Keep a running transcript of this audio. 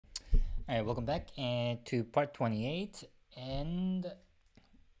All right, welcome back and to part 28 and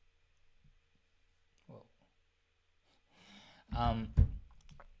whoa, um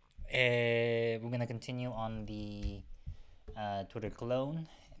we're gonna continue on the Twitter clone.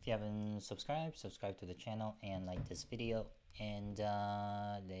 If you haven't subscribed, subscribe to the channel and like this video, and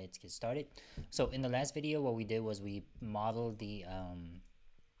let's get started. So in the last video, what we did was we modeled the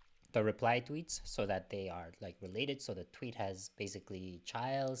reply tweets so that they are like related. So the tweet has basically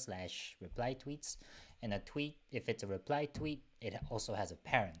child slash reply tweets, and a tweet, if it's a reply tweet, it also has a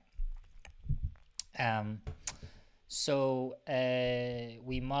parent. Um, so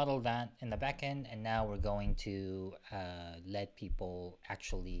we model that in the backend, and now we're going to let people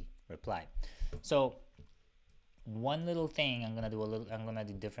actually reply. So one little thing I'm gonna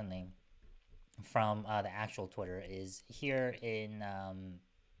do differently from the actual Twitter is here in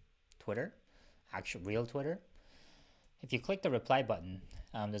Twitter, actual real Twitter. If you click the reply button,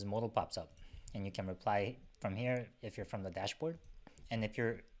 this modal pops up, and you can reply from here if you're from the dashboard, and if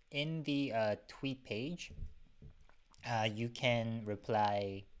you're in the tweet page, you can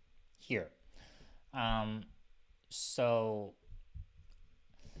reply here. So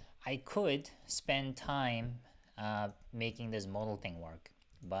I could spend time making this modal thing work,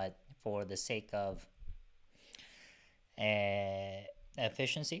 but for the sake of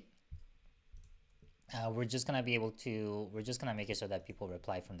efficiency, we're just gonna make it so that people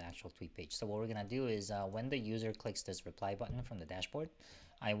reply from the actual tweet page. So what we're gonna do is when the user clicks this reply button from the dashboard,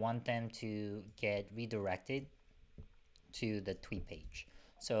 I want them to get redirected to the tweet page.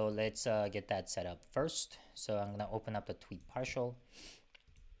 So let's get that set up first. So I'm gonna open up the tweet partial,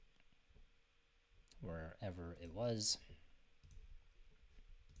 wherever it was.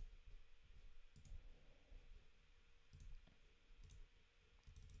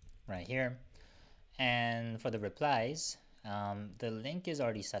 Right here. And for the replies, the link is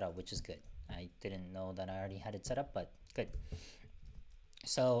already set up, which is good. I didn't know that I already had it set up, but good.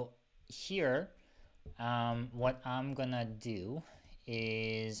 So here, what I'm gonna do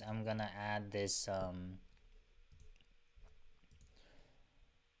is I'm gonna add this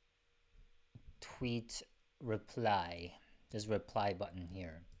tweet reply, this reply button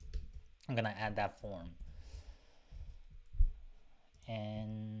here. I'm gonna add that form.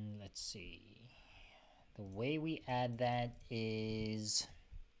 And let's see. The way we add that is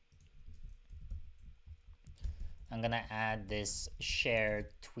I'm gonna add this shared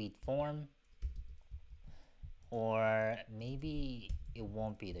tweet form, or maybe it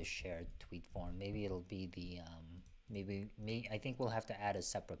won't be the shared tweet form. Maybe it'll be the I think we'll have to add a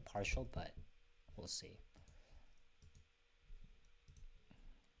separate partial, but we'll see.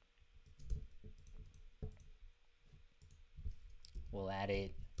 We'll add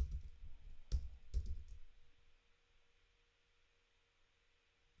it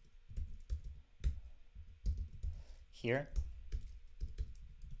here.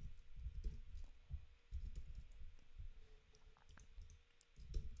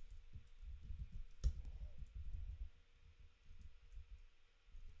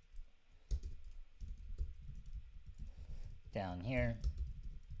 Down here.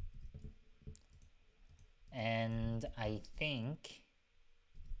 And I think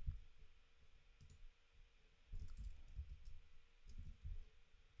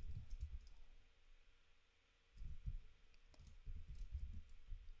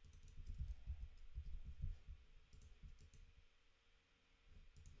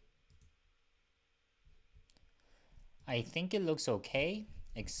it looks okay,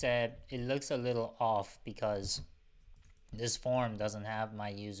 except it looks a little off because this form doesn't have my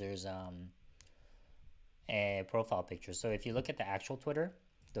user's profile picture. So if you look at the actual Twitter,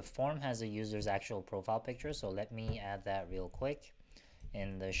 the form has a user's actual profile picture. So let me add that real quick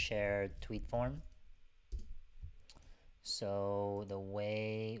in the shared tweet form. So the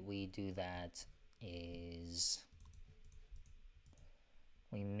way we do that is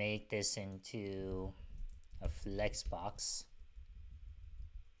we make this into a flex box.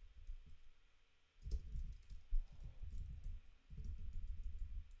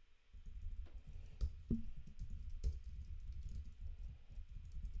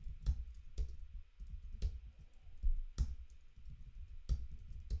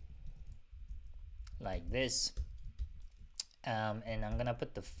 Like this. And I'm gonna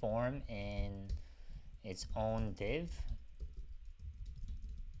put the form in its own div.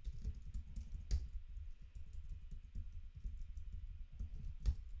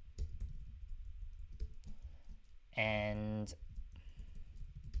 And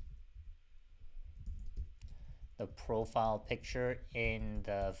the profile picture in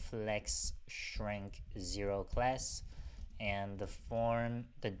the flex shrink 0 class, and the form,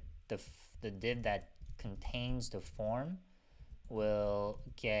 the the div that contains the form will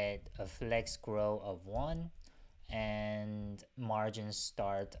get a flex grow of 1 and margin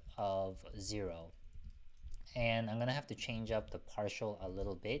start of 0. And I'm gonna have to change up the partial a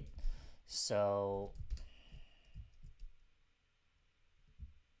little bit. So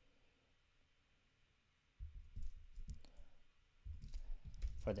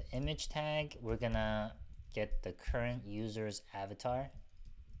for the image tag, we're gonna get the current user's avatar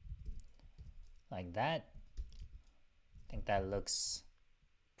like that. I think that looks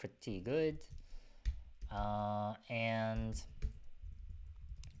pretty good. And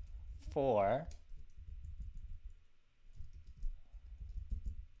for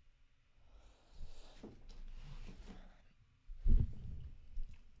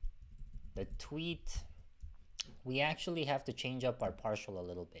the tweet, we actually have to change up our partial a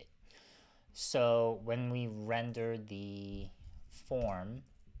little bit. So when we render the form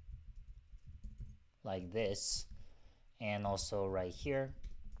like this, and also right here,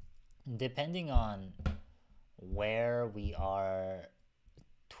 depending on where we are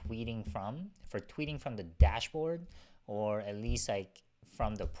tweeting from, if we're tweeting from the dashboard, or at least like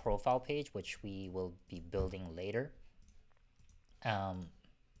from the profile page, which we will be building later,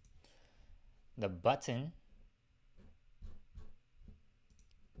 the button,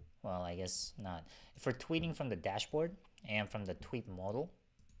 well, I guess not. If we're tweeting from the dashboard and from the tweet modal,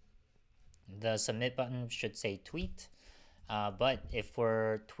 the submit button should say tweet. But if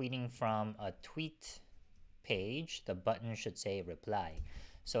we're tweeting from a tweet page, the button should say reply.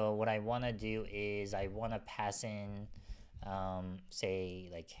 So what I want to do is I want to pass in, say,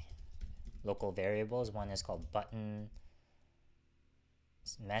 like local variables. One is called button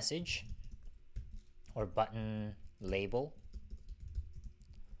message or button label.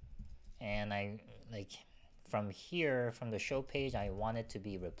 And I like from here, from the show page, I want it to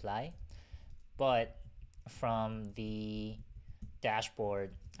be reply. But from the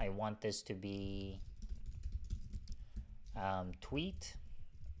dashboard, I want this to be tweet.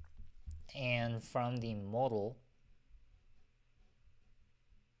 And from the modal,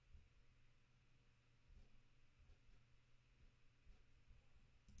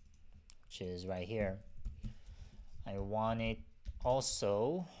 which is right here, I want it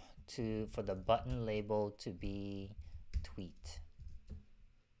also to, for the button label to be tweet.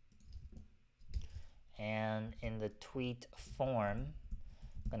 And in the tweet form,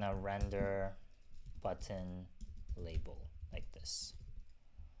 I'm gonna render button label like this.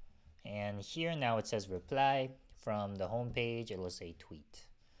 And here now it says reply. From the home page, it'll say tweet.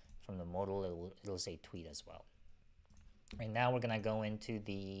 From the modal, it'll say tweet as well. And now we're gonna go into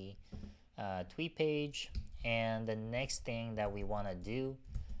the tweet page, and the next thing that we want to do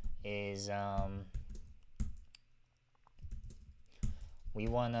is we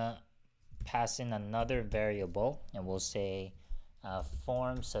want to pass in another variable, and we'll say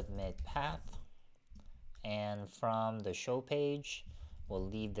form submit path. And from the show page, we'll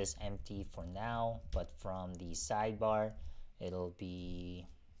leave this empty for now, but from the sidebar, it'll be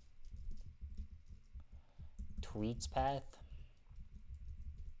tweets path.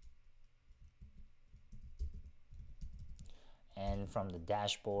 And from the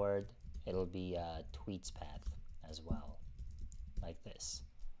dashboard, it'll be tweets path as well, like this.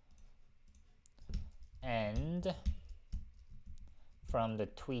 And from the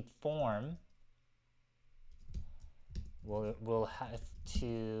tweet form, we'll have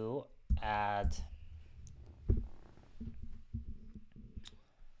to add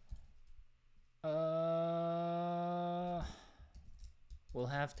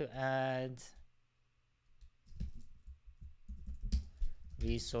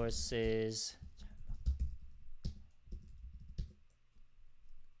resources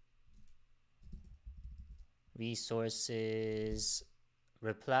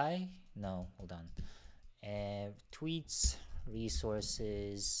reply, no, hold on, tweets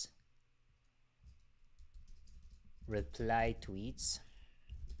resources reply tweets,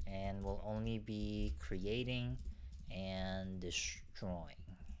 and we'll only be creating and destroying.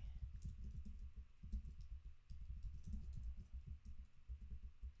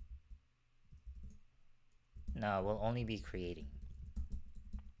 No, we'll only be creating.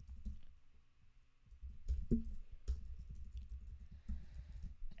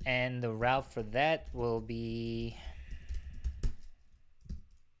 And the route for that will be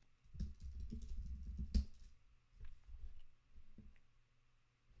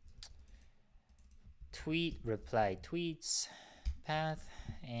tweet reply tweets path,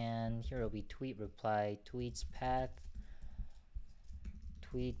 and here will be tweet reply tweets path,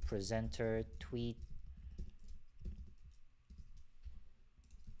 tweet presenter tweet,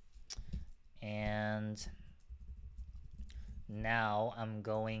 And now I'm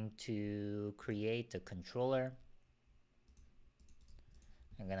going to create a controller.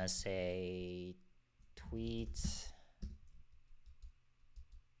 I'm gonna say tweet.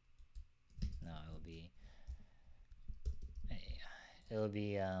 No, it'll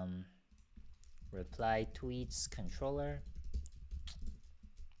be reply tweets controller.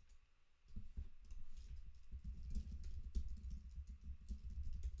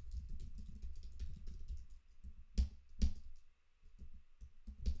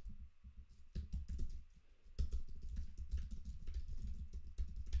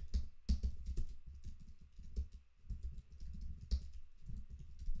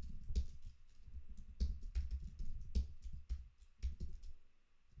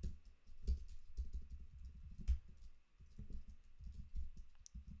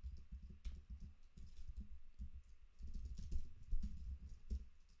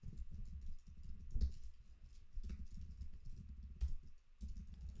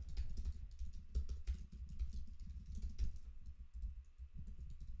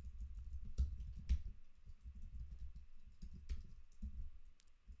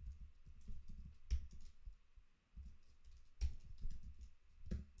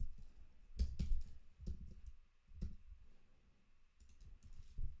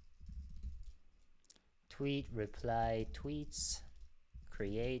 Tweet reply tweets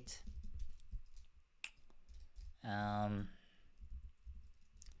create. Well,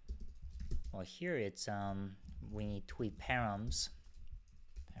 here it's we need tweet params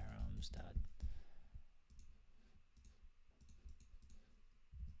dot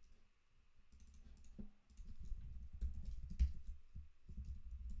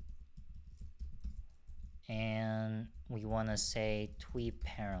and we want to say tweet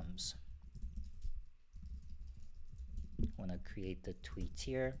params. Want to create the tweet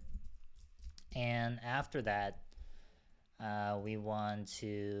here, and after that we want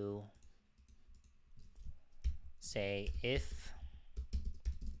to say if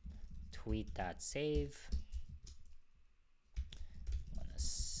tweet.save. Want to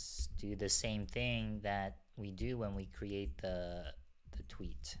do the same thing that we do when we create the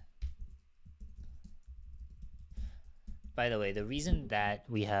tweet. By the way, the reason that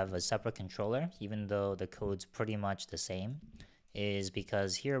we have a separate controller, even though the code's pretty much the same, is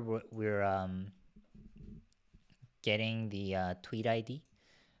because here we're getting the tweet ID,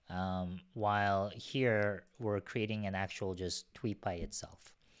 while here we're creating an actual just tweet by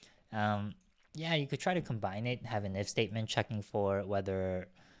itself. Yeah, you could try to combine it, have an if statement checking for whether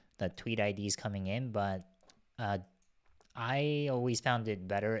the tweet ID is coming in, but I always found it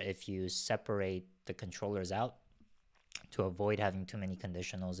better if you separate the controllers out to avoid having too many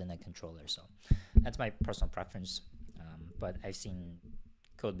conditionals in a controller. So that's my personal preference, but I've seen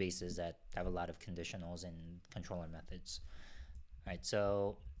code bases that have a lot of conditionals and controller methods. All right,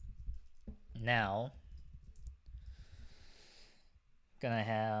 so now gonna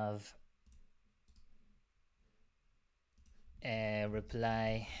have a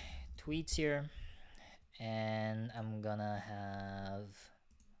reply tweets here, and I'm gonna have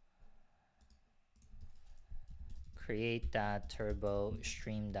create.turbo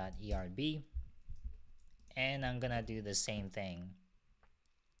stream.erb, and I'm gonna do the same thing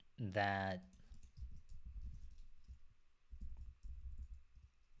that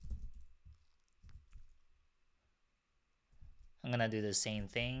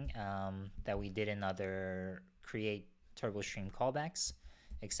that we did in other create turbo stream callbacks,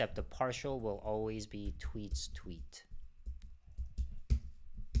 except the partial will always be tweets tweet.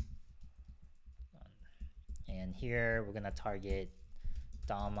 And here we're gonna target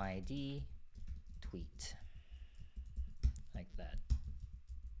DOM ID tweet, like that.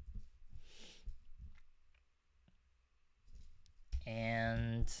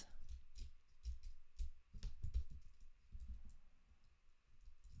 And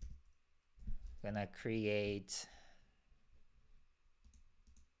gonna create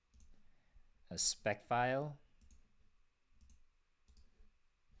a spec file.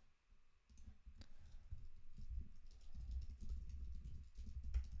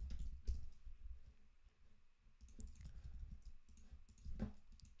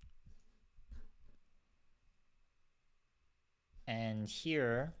 And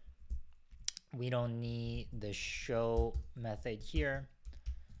here we don't need the show method here,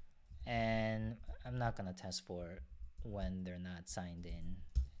 and I'm not gonna test for when they're not signed in.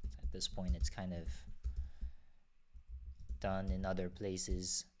 At this point it's kind of done in other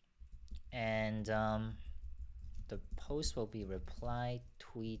places. And the post will be reply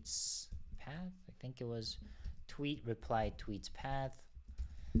tweets path. I think it was tweet reply tweets path.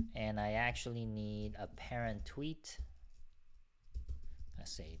 and I actually need a parent tweet.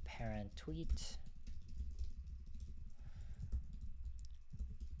 Let's say parent tweet.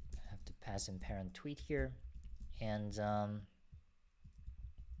 I have to pass in parent tweet here, and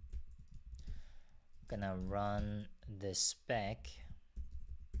gonna run this spec.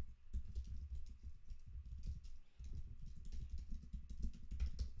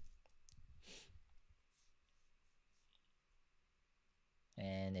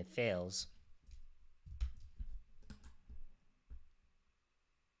 And it fails.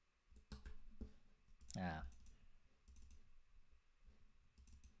 Ah.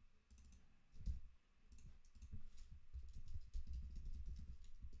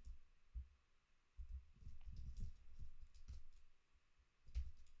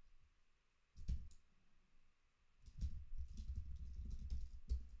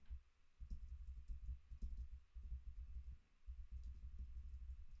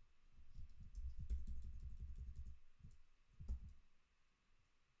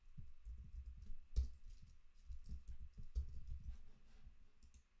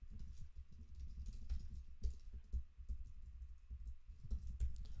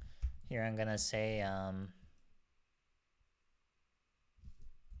 Here I'm gonna say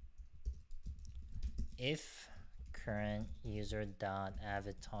if current user dot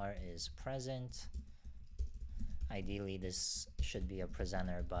avatar is present. Ideally this should be a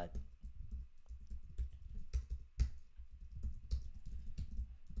presenter, but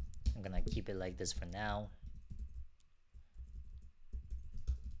I'm gonna keep it like this for now.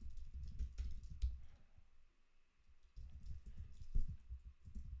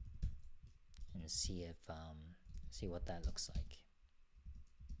 And see if see what that looks like.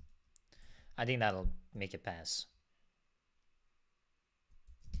 I think that'll make it pass.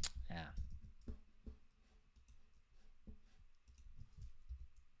 Yeah.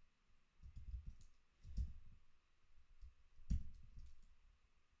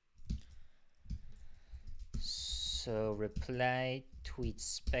 So reply tweet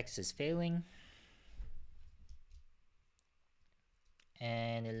specs is failing.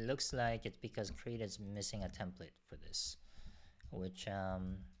 And it looks like it's because create is missing a template for this, which I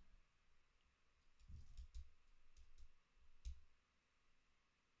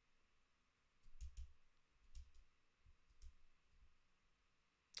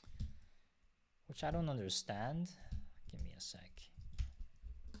don't understand. Give me a sec,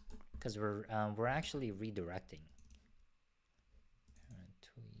 because we're actually redirecting.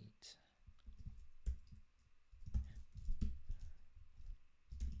 Tweet.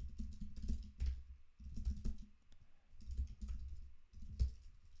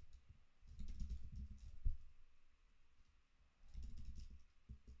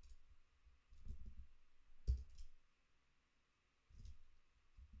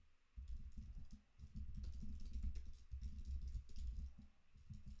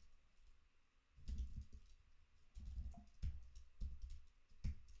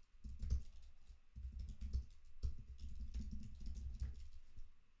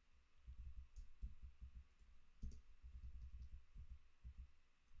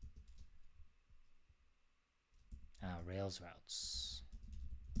 Rails routes.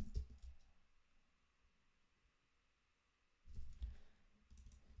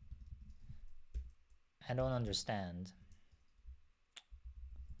 I don't understand.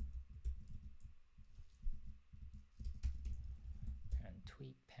 Parent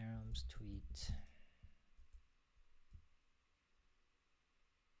tweet, params tweet.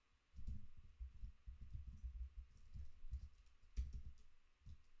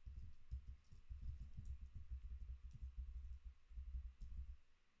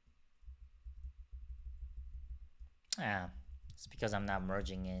 It's because I'm not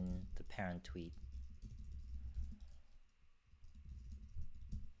merging in the parent tweet.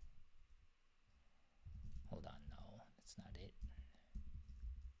 Hold on, no, that's not it.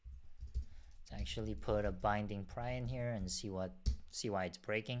 Let's actually put a binding pry in here and see why it's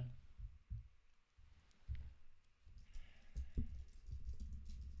breaking.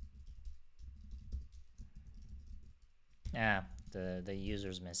 The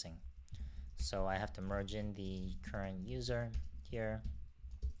user's missing. So I have to merge in the current user here,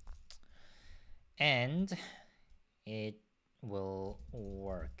 and it will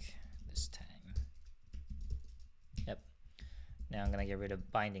work this time. Yep. Now I'm gonna get rid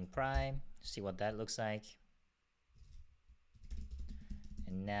of binding pry, see what that looks like.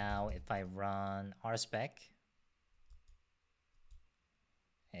 And now if I run rspec,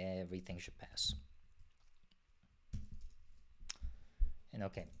 everything should pass. And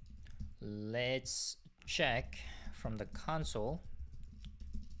okay, let's check from the console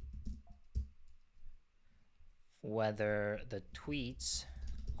whether the tweets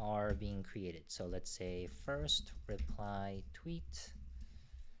are being created. So let's say first reply tweet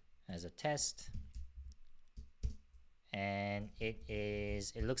as a test, and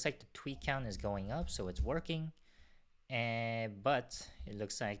it looks like the tweet count is going up, so it's working. But it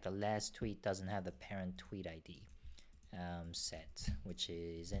looks like the last tweet doesn't have the parent tweet ID set, which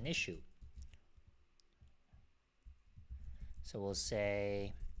is an issue. So we'll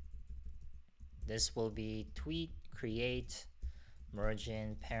say this will be tweet create merge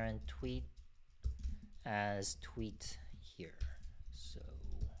in parent tweet as tweet here. So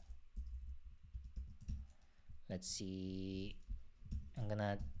let's see, I'm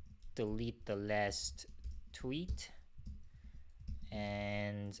gonna delete the last tweet,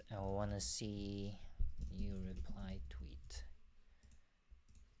 and I want to see new reply tweet.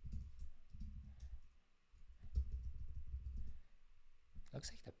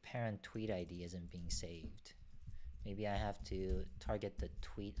 Looks like the parent tweet ID isn't being saved. Maybe I have to target the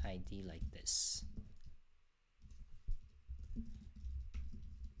tweet ID like this.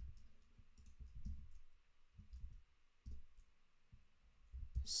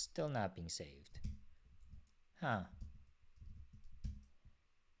 Still not being saved. Huh.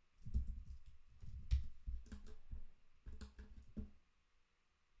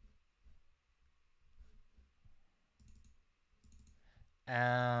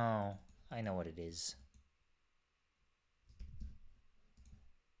 Oh, I know what it is.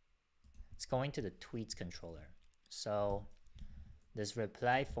 It's going to the tweets controller. So this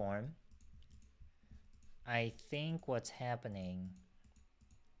reply form, I think what's happening,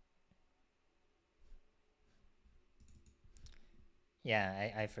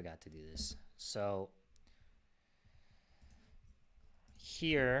 yeah, I forgot to do this. So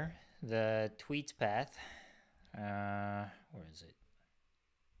here, the tweets path, where is it?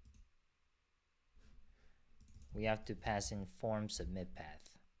 We have to pass in form submit path,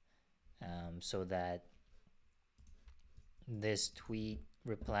 so that this tweet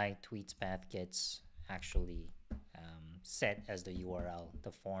reply tweets path gets actually set as the URL,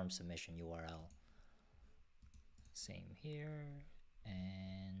 the form submission URL. Same here,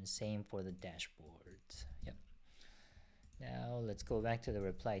 and same for the dashboard. Yep. Now let's go back to the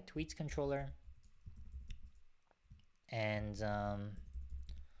reply tweets controller, and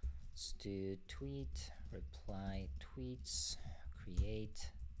let's do tweet reply tweets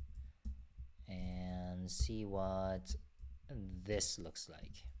create and see what this looks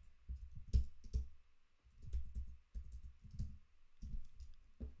like.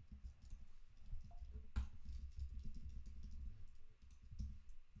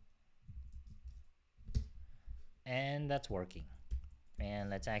 And that's working. And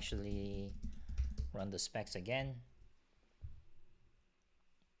let's actually run the specs again.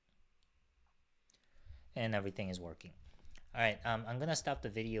 And everything is working. All right, I'm gonna stop the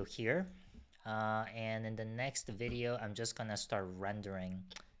video here. And in the next video, I'm just gonna start rendering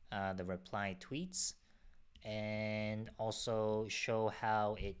the reply tweets and also show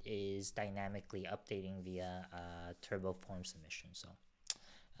how it is dynamically updating via Turbo form submission. So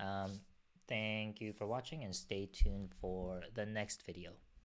thank you for watching, and stay tuned for the next video.